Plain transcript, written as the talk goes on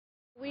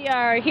We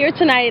are here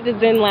tonight at the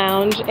Zen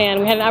Lounge,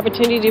 and we had an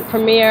opportunity to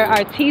premiere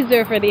our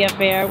teaser for The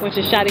Affair, which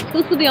is shot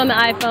exclusively on the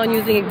iPhone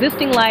using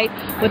existing light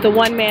with a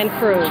one-man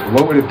crew.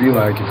 What would it be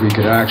like if we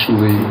could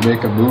actually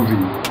make a movie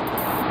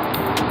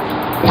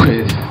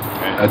with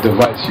a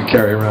device you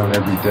carry around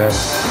every day?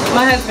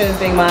 My husband is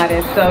being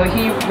modest, so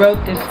he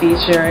wrote this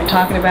feature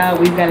talking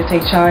about we've got to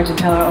take charge and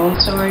tell our own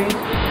stories.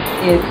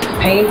 It's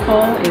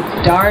painful,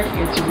 it's dark,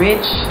 it's rich,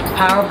 it's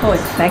powerful,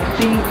 it's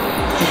sexy,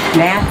 it's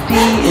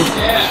nasty,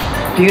 it's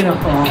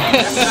beautiful.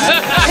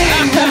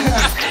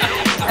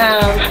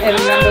 And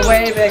the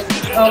way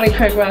that only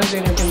Craig Ross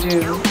Jr. can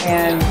do.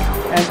 And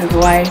as his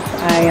wife,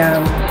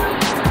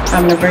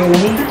 I'm going to bring the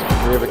heat.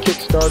 We have a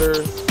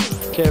Kickstarter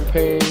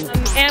campaign.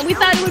 And we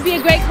thought it would be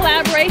a great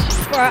collaboration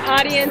for our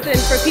audience and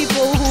for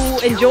people who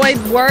enjoy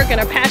work and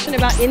are passionate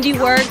about indie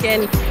work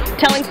and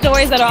telling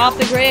stories that are off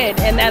the grid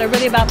and that are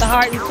really about the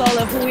heart and soul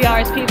of who we are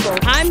as people.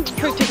 I'm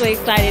particularly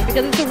excited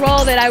because it's a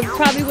role that I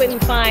probably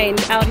wouldn't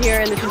find out here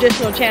in the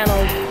traditional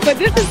channels. But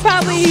this is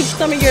probably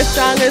some of your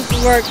strongest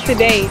work to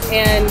date,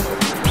 and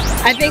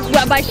I think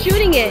by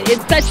shooting it,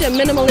 it's such a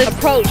minimalist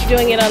approach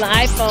doing it on the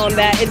iPhone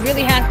that it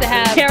really has to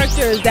have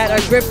characters that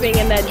are gripping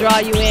and that draw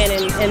you in,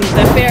 and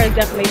The Affair is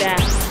definitely that.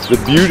 The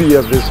beauty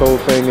of this whole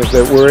thing is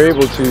that we're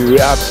able to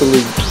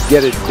absolutely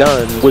get it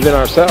done within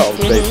ourselves,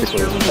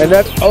 basically. And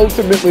that's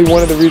ultimately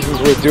one of the reasons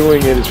we're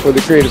doing it, is for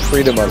the creative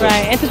freedom of it.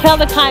 Right, and to tell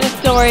the kind of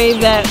story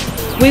that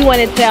we want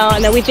to tell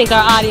and that we think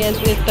our audience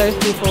is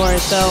thirsty for.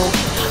 So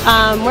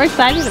we're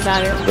excited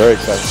about it. Very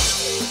excited.